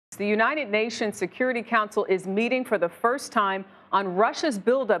The United Nations Security Council is meeting for the first time on Russia's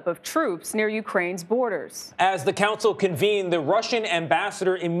buildup of troops near Ukraine's borders. As the council convened, the Russian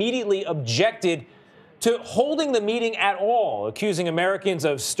ambassador immediately objected to holding the meeting at all, accusing Americans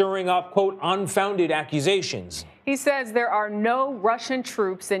of stirring up, quote, unfounded accusations. He says there are no Russian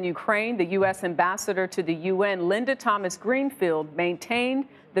troops in Ukraine. The U.S. ambassador to the UN, Linda Thomas-Greenfield, maintained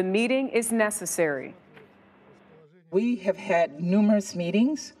the meeting is necessary. We have had numerous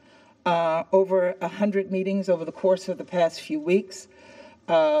meetings, over 100 meetings over the course of the past few weeks,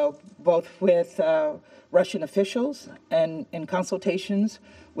 both with Russian officials and in consultations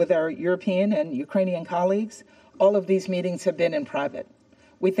with our European and Ukrainian colleagues. All of these meetings have been in private.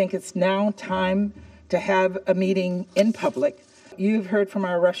 We think it's now time to have a meeting in public. You've heard from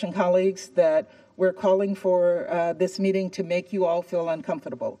our Russian colleagues that we're calling for this meeting to make you all feel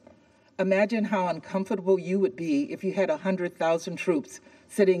uncomfortable. Imagine how uncomfortable you would be if you had 100,000 troops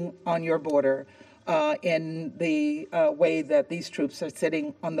sitting on your border in the way that these troops are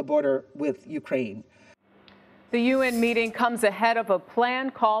sitting on the border with Ukraine. The UN meeting comes ahead of a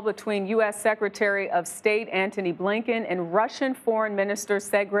planned call between U.S. Secretary of State Antony Blinken and Russian Foreign Minister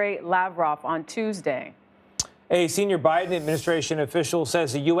Sergei Lavrov on Tuesday. A senior Biden administration official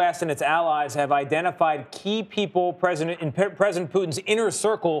says the U.S. and its allies have identified key people in President Putin's inner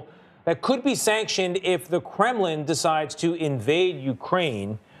circle that could be sanctioned if the Kremlin decides to invade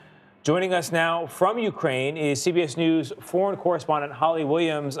Ukraine. Joining us now from Ukraine is CBS News foreign correspondent Holly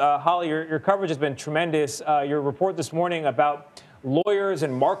Williams. Holly, your coverage has been tremendous. Your report this morning about lawyers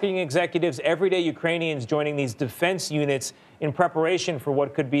and marketing executives, everyday Ukrainians joining these defense units in preparation for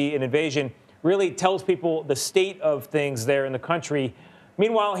what could be an invasion, really tells people the state of things there in the country.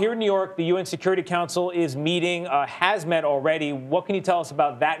 Meanwhile, here in New York, the UN Security Council is meeting, has met already. What can you tell us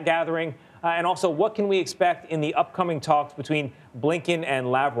about that gathering? And also, what can we expect in the upcoming talks between Blinken and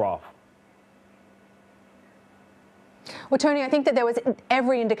Lavrov? Well, Tony, I think that there was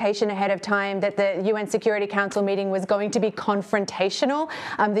every indication ahead of time that the UN Security Council meeting was going to be confrontational.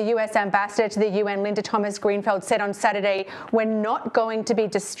 The US ambassador to the UN, Linda Thomas-Greenfield, said on Saturday, "We're not going to be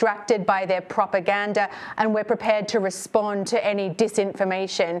distracted by their propaganda, and we're prepared to respond to any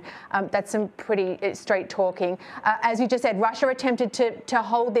disinformation." That's some pretty straight talking. As you just said, Russia attempted to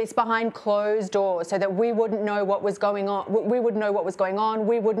hold this behind closed doors so that we wouldn't know what was going on. We wouldn't know what was going on.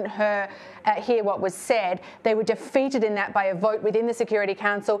 We wouldn't hear what was said. They were defeated in that by a vote within the Security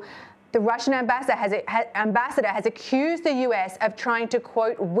Council. The Russian ambassador has accused the US of trying to,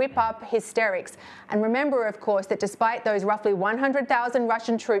 quote, whip up hysterics. And remember, of course, that despite those roughly 100,000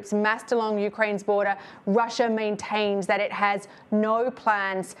 Russian troops massed along Ukraine's border, Russia maintains that it has no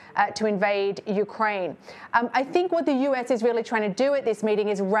plans to invade Ukraine. I think what the US is really trying to do at this meeting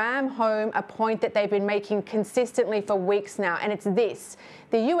is ram home a point that they've been making consistently for weeks now, and it's this.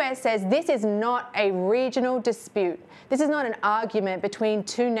 The US says this is not a regional dispute. This is not an argument between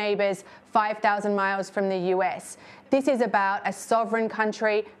two neighbors 5,000 miles from the US. This is about a sovereign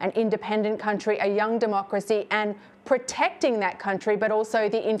country, an independent country, a young democracy, and protecting that country, but also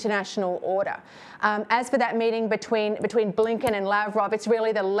the international order. As for that meeting between Blinken and Lavrov, it's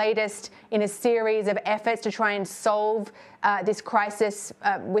really the latest in a series of efforts to try and solve this crisis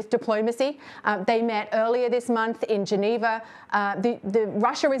with diplomacy. They met earlier this month in Geneva.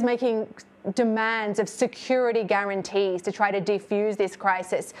 Russia is making demands of security guarantees to try to defuse this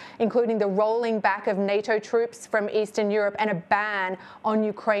crisis, including the rolling back of NATO troops from Eastern Europe and a ban on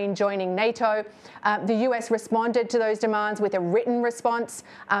Ukraine joining NATO. The US responded to those demands with a written response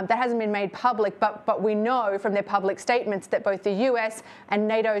that hasn't been made public, but we know from their public statements that both the US and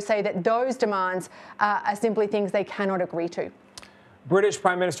NATO say that those demands are simply things they cannot agree to. British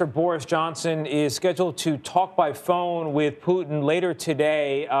Prime Minister Boris Johnson is scheduled to talk by phone with Putin later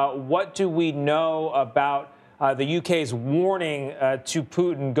today. What do we know about the UK's warning to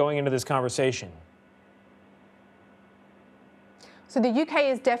Putin going into this conversation? So the UK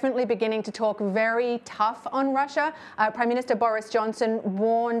is definitely beginning to talk very tough on Russia. Prime Minister Boris Johnson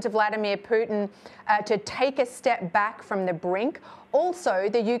warned Vladimir Putin to take a step back from the brink. Also,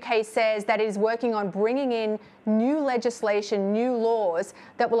 the UK says that it is working on bringing in new legislation, new laws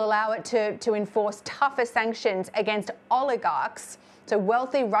that will allow it to enforce tougher sanctions against oligarchs, so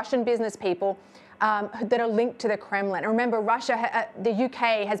wealthy Russian business people that are linked to the Kremlin. And remember, the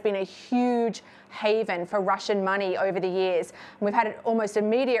UK has been a huge haven for Russian money over the years. And we've had an almost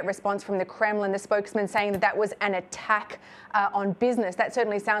immediate response from the Kremlin, the spokesman saying that was an attack on business. That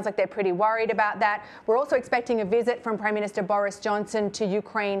certainly sounds like they're pretty worried about that. We're also expecting a visit from Prime Minister Boris Johnson to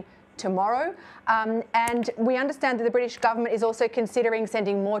Ukraine tomorrow. And we understand that the British government is also considering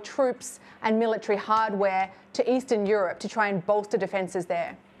sending more troops and military hardware to Eastern Europe to try and bolster defences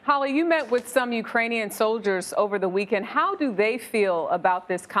there. Holly, you met with some Ukrainian soldiers over the weekend. How do they feel about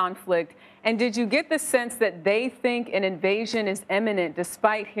this conflict? And did you get the sense that they think an invasion is imminent,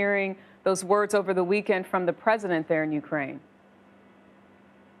 despite hearing those words over the weekend from the president there in Ukraine?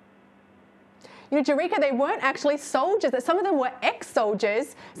 You know, Jericka, they weren't actually soldiers. Some of them were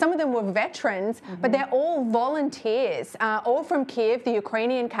ex-soldiers, some of them were veterans, but they're all volunteers, all from Kiev, the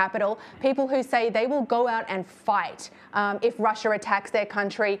Ukrainian capital, people who say they will go out and fight if Russia attacks their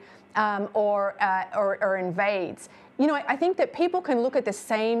country or invades. You know, I think that people can look at the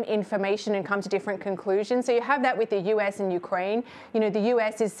same information and come to different conclusions. So you have that with the US and Ukraine. You know, the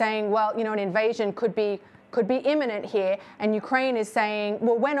US is saying, well, you know, an invasion could be imminent here, and Ukraine is saying,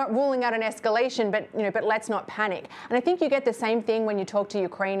 well, we're not ruling out an escalation, but let's not panic. And I think you get the same thing when you talk to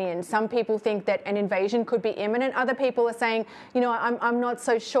Ukrainians. Some people think that an invasion could be imminent. Other people are saying, you know, I'm not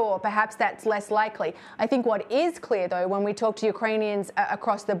so sure. Perhaps that's less likely. I think what is clear, though, when we talk to Ukrainians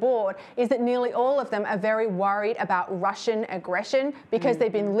across the board, is that nearly all of them are very worried about Russian aggression because they've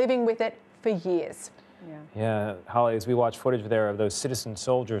been living with it for years. Yeah, Holly, as we watch footage there of those citizen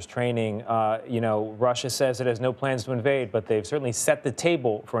soldiers training, you know, Russia says it has no plans to invade, but they've certainly set the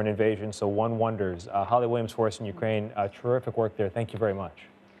table for an invasion, so one wonders. Holly Williams for us in Ukraine, terrific work there. Thank you very much.